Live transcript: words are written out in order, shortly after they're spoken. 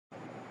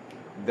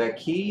The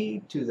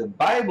key to the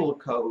Bible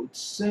code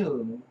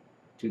soon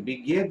to be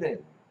given.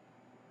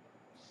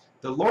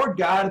 The Lord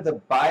God of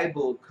the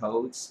Bible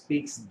code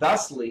speaks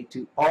thusly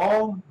to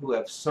all who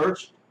have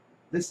searched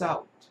this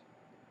out.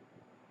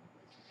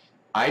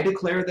 I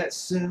declare that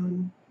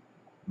soon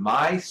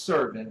my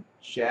servant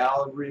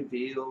shall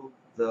reveal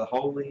the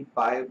Holy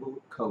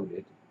Bible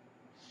coded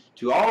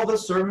to all the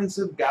servants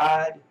of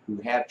God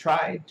who have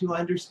tried to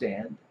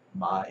understand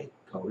my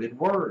coded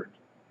word.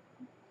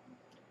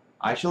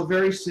 I shall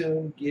very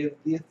soon give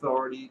the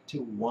authority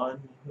to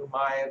one whom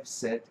I have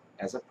sent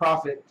as a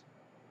prophet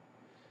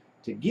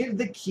to give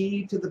the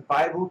key to the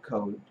Bible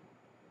code,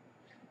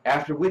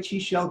 after which he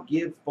shall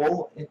give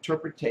full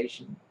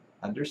interpretation,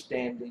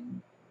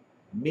 understanding,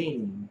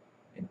 meaning,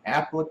 and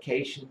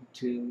application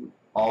to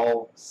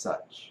all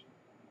such.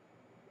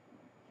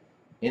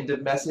 End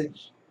of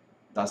message.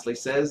 Thusly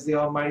says the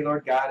Almighty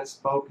Lord God has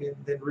spoken,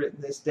 then written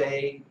this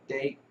day,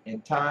 date,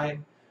 and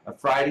time of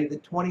Friday the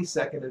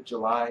 22nd of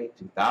July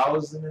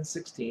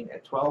 2016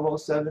 at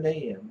 12:07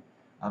 a.m.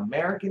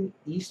 American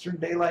Eastern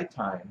Daylight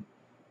Time,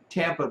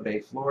 Tampa Bay,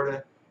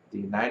 Florida, the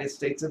United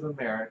States of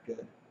America,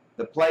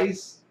 the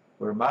place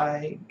where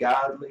my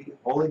godly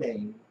holy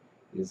name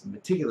is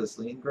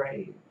meticulously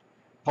engraved.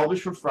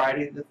 Published for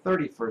Friday the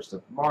 31st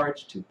of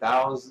March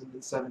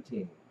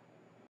 2017.